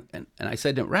great. And I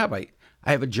said to him, Rabbi,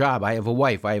 I have a job. I have a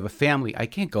wife. I have a family. I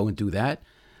can't go and do that.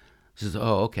 He says,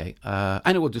 oh, okay.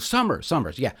 I know we'll do summers.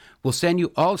 Yeah, we'll send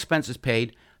you all expenses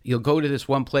paid. You'll go to this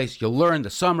one place. You'll learn the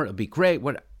summer. It'll be great.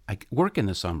 I work in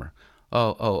the summer.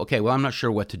 Oh, okay. Well, I'm not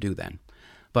sure what to do then.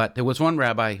 But there was one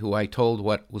rabbi who I told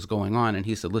what was going on, and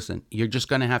he said, listen, you're just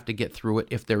going to have to get through it.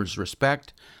 If there's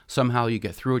respect, somehow you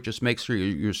get through it. Just make sure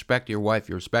you respect your wife,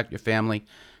 you respect your family.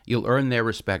 You'll earn their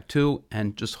respect too,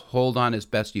 and just hold on as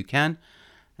best you can.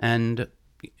 And,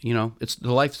 it's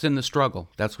the life's in the struggle.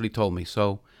 That's what he told me.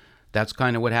 So that's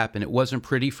kind of what happened. It wasn't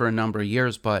pretty for a number of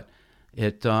years, but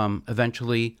it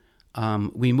eventually,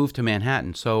 we moved to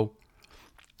Manhattan. So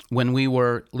when we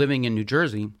were living in New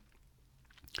Jersey,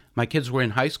 my kids were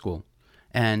in high school,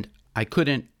 and I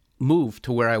couldn't move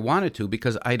to where I wanted to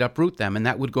because I'd uproot them, and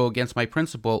that would go against my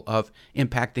principle of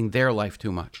impacting their life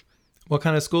too much. What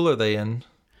kind of school are they in?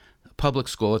 Public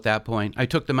school at that point. I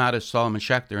took them out of Solomon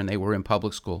Schechter, and they were in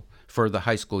public school for the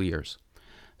high school years.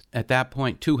 At that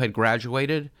point, 2 had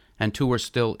graduated, and 2 were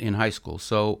still in high school.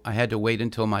 So I had to wait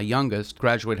until my youngest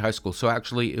graduated high school. So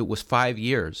actually, it was 5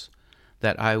 years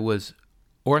that I was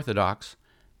Orthodox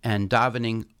and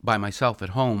davening by myself at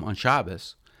home on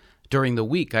Shabbos. During the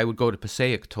week, I would go to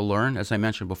Passaic to learn, as I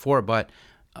mentioned before, but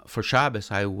for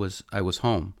Shabbos, I was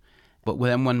home. But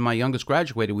then when my youngest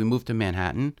graduated, we moved to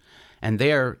Manhattan, and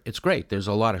there, it's great. There's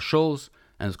a lot of shuls,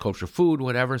 and there's kosher food,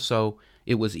 whatever, so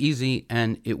it was easy,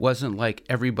 and it wasn't like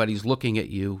everybody's looking at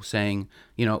you saying,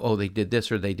 oh, they did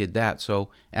this or they did that. So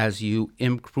as you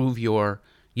improve your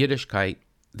Yiddishkeit,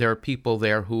 there are people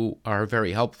there who are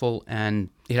very helpful, and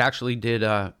it actually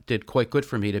did quite good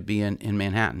for me to be in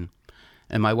Manhattan.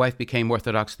 And my wife became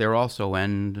Orthodox there also,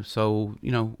 and so,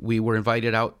 we were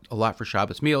invited out a lot for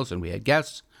Shabbos meals, and we had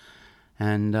guests,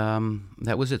 and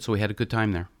that was it. So we had a good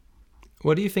time there.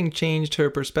 What do you think changed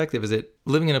her perspective? Is it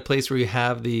living in a place where you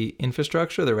have the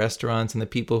infrastructure, the restaurants, and the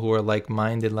people who are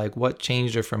like-minded? Like, what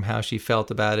changed her from how she felt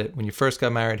about it when you first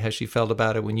got married? How she felt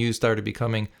about it when you started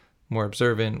becoming more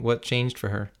observant? What changed for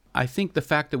her? I think the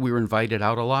fact that we were invited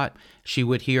out a lot, she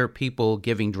would hear people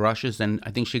giving drushes, and I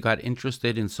think she got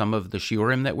interested in some of the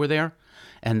shiurim that were there.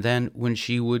 And then when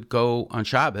she would go on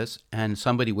Shabbos and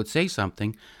somebody would say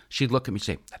something, she'd look at me and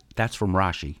say, that's from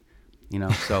Rashi.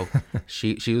 So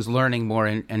she was learning more,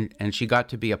 and she got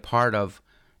to be a part of,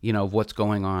 what's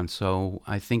going on. So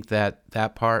I think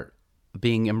that part,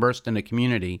 being immersed in a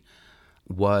community,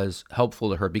 was helpful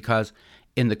to her, because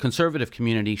in the conservative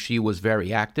community, she was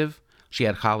very active. She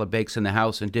had challah bakes in the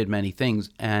house and did many things.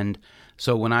 And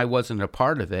so when I wasn't a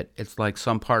part of it, it's like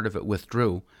some part of it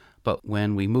withdrew. But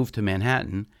when we moved to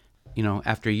Manhattan,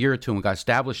 after a year or two and we got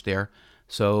established there,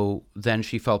 so then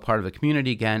she felt part of the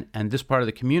community again. And this part of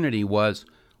the community was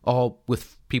all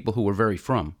with people who were very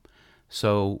frum.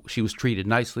 So she was treated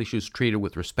nicely. She was treated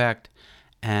with respect.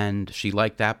 And she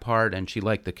liked that part, and she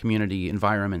liked the community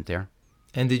environment there.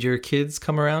 And did your kids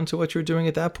come around to what you were doing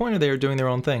at that point, or they were doing their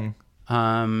own thing?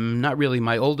 Not really.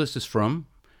 My oldest is frum.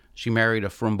 She married a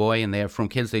frum boy, and they have frum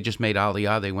kids. They just made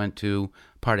Aliyah. They went to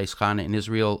Pardes Chana in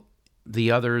Israel.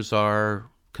 The others are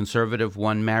conservative.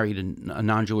 One married a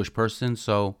non-Jewish person,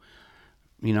 so,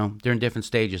 they're in different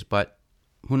stages. But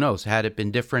who knows? Had it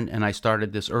been different and I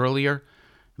started this earlier,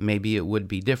 maybe it would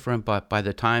be different. But by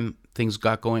the time things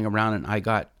got going around and I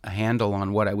got a handle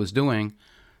on what I was doing,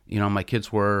 my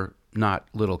kids were not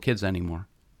little kids anymore.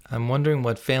 I'm wondering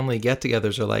what family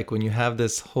get-togethers are like when you have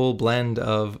this whole blend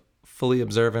of fully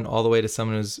observant all the way to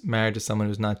someone who's married to someone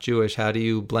who's not Jewish. How do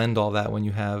you blend all that when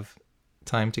you have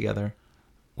time together?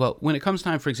 Well, when it comes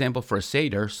time, for example, for a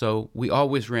Seder, so we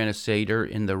always ran a Seder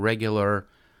in the regular,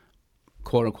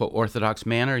 quote-unquote, Orthodox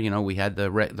manner. We had the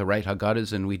right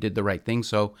Haggadahs, and we did the right thing,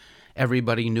 so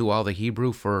everybody knew all the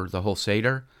Hebrew for the whole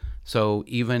Seder. So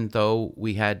even though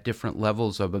we had different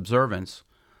levels of observance,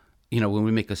 when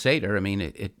we make a Seder,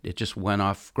 it just went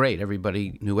off great.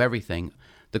 Everybody knew everything.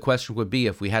 The question would be,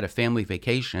 if we had a family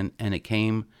vacation and it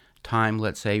came time,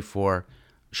 let's say, for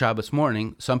Shabbos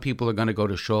morning, some people are going to go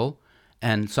to shul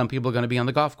and some people are going to be on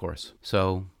the golf course.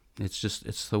 So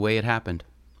it's the way it happened.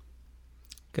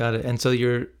 Got it. And so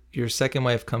your second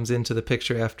wife comes into the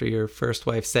picture after your first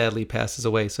wife sadly passes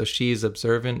away. So she's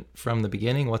observant from the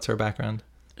beginning. What's her background?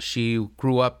 She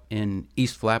grew up in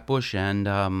East Flatbush and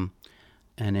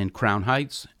in Crown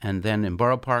Heights, and then in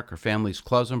Borough Park. Her family's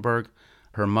Klausenberg.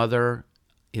 Her mother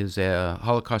is a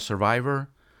Holocaust survivor,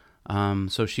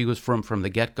 so she was from the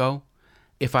get-go.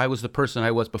 If I was the person I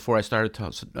was before I started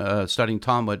studying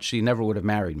Talmud, she never would have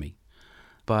married me.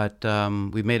 But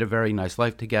we made a very nice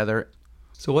life together.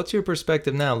 So what's your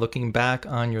perspective now, looking back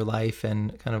on your life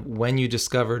and kind of when you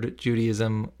discovered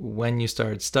Judaism, when you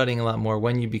started studying a lot more,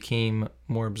 when you became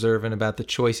more observant about the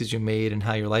choices you made and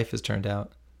how your life has turned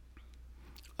out?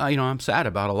 I'm sad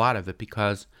about a lot of it,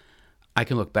 because I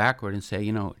can look backward and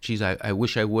say, geez, I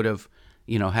wish I would have,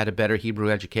 had a better Hebrew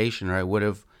education, or I would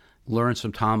have learned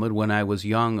some Talmud when I was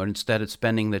young, or instead of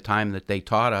spending the time that they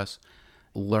taught us,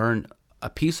 learn a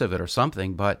piece of it or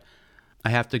something. But I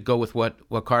have to go with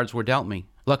what cards were dealt me.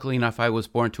 Luckily enough, I was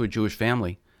born to a Jewish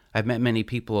family. I've met many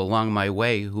people along my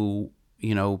way who,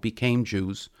 became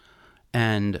Jews,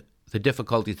 and the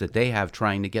difficulties that they have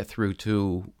trying to get through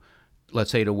to,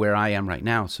 let's say, to where I am right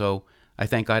now. So I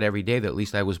thank God every day that at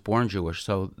least I was born Jewish.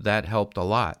 So that helped a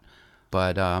lot.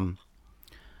 But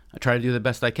I try to do the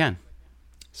best I can.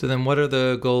 So then what are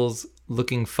the goals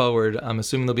looking forward? I'm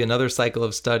assuming there'll be another cycle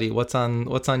of study. What's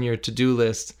on your to-do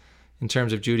list in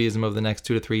terms of Judaism over the next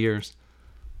 2 to 3 years?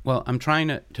 Well, I'm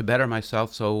trying to better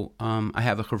myself, so I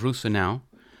have a chavrusa now.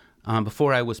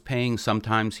 Before I was paying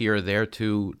sometimes here or there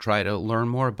to try to learn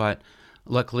more, but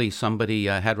luckily somebody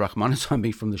had Rahmanas on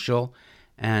me from the shul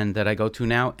and that I go to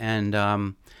now.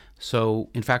 And so,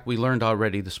 in fact, we learned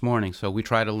already this morning. So we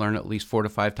try to learn at least 4 to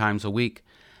 5 times a week.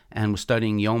 And we're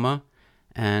studying Yoma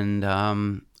and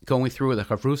going through with a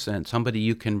chavrusa and somebody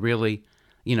you can really,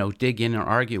 dig in and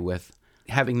argue with.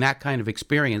 Having that kind of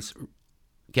experience,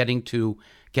 getting to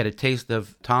get a taste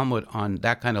of Talmud on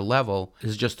that kind of level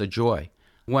is just a joy.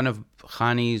 One of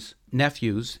Chani's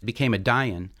nephews became a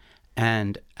dayan,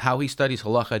 and how he studies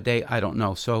halacha a day, I don't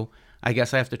know. So I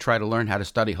guess I have to try to learn how to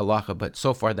study halacha, but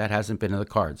so far that hasn't been in the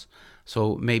cards.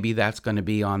 So maybe that's going to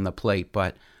be on the plate.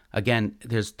 But again,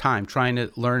 there's time trying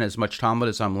to learn as much Talmud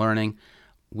as I'm learning.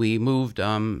 We moved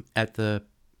at the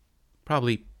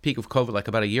probably peak of COVID, like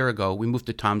about a year ago, we moved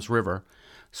to Tom's River.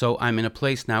 So I'm in a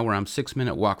place now where I'm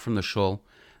 6-minute walk from the shul.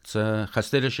 It's a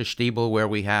Hasidic shtibel where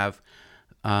we have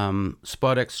spuddocks,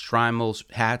 shtreimels,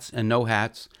 hats, and no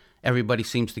hats. Everybody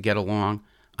seems to get along.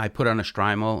 I put on a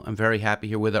shtreimel. I'm very happy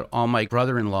here with it. All my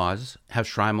brother-in-laws have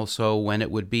shtreimels, so when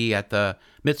it would be at the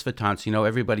mitzvah tants,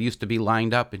 everybody used to be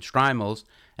lined up in shtreimels,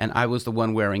 and I was the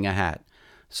one wearing a hat.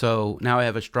 So now I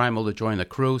have a shtreimel to join the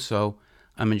crew, so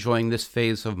I'm enjoying this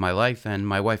phase of my life, and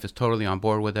my wife is totally on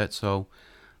board with it, so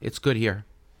it's good here.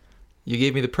 You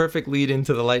gave me the perfect lead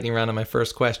into the lightning round of my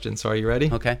first question, so are you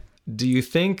ready? Okay. Do you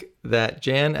think that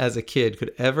Jan as a kid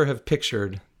could ever have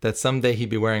pictured that someday he'd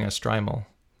be wearing a shtreimel?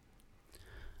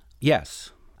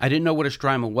 Yes. I didn't know what a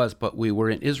shtreimel was, but we were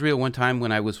in Israel one time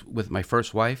when I was with my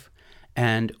first wife,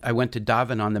 and I went to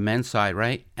daven on the men's side,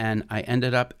 right? And I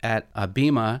ended up at a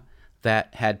bima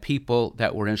that had people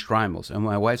that were in shtreimels. And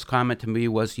my wife's comment to me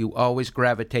was, you always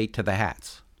gravitate to the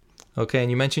hats. Okay,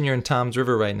 and you mentioned you're in Tom's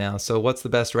River right now, so what's the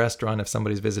best restaurant if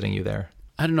somebody's visiting you there?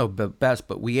 I don't know the best,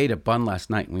 but we ate a bun last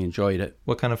night and we enjoyed it.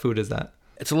 What kind of food is that?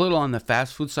 It's a little on the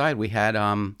fast food side. We had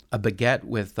a baguette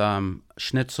with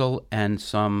schnitzel and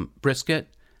some brisket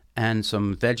and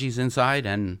some veggies inside,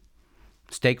 and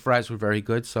steak fries were very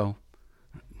good, so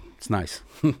it's nice.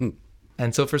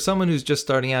 And so for someone who's just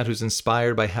starting out, who's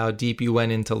inspired by how deep you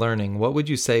went into learning, what would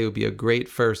you say would be a great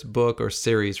first book or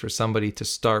series for somebody to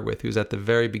start with who's at the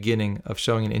very beginning of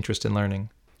showing an interest in learning?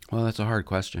 Well, that's a hard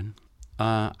question.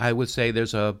 I would say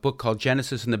there's a book called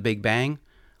Genesis and the Big Bang,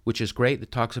 which is great.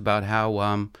 That talks about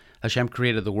how Hashem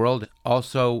created the world.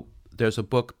 Also, there's a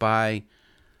book by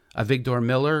Avigdor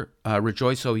Miller,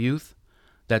 Rejoice, O Youth,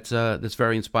 that's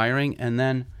very inspiring. And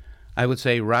then I would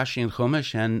say Rashi and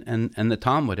Chumash and the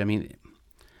Talmud. I mean,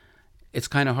 it's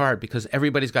kind of hard because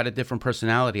everybody's got a different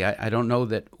personality. I don't know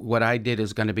that what I did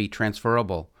is going to be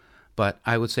transferable, but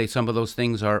I would say some of those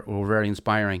things were very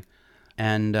inspiring.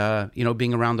 And,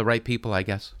 being around the right people, I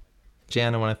guess.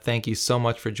 Jan, I want to thank you so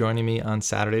much for joining me on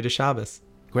Saturday to Shabbos.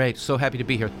 Great. So happy to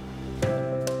be here.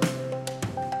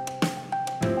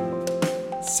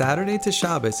 Saturday to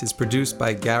Shabbos is produced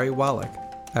by Gary Wallach.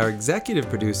 Our executive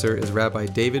producer is Rabbi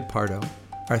David Pardo.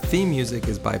 Our theme music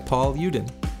is by Paul Uden.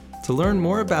 To learn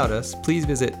more about us, please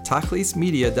visit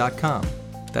tachlismedia.com.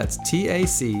 That's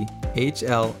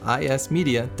TACHLIS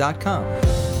media.com.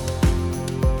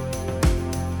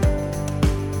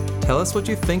 Tell us what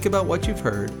you think about what you've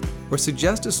heard, or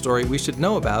suggest a story we should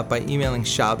know about by emailing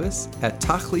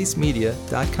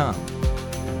shabbos@tachlismedia.com.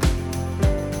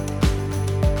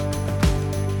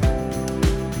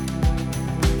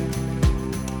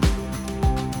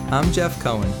 I'm Jeff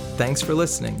Cohen. Thanks for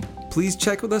listening. Please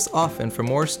check with us often for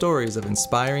more stories of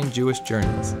inspiring Jewish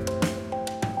journeys.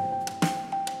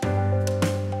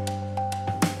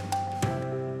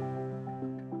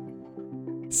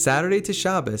 Saturday to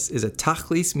Shabbos is a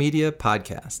Tachlis Media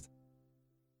podcast.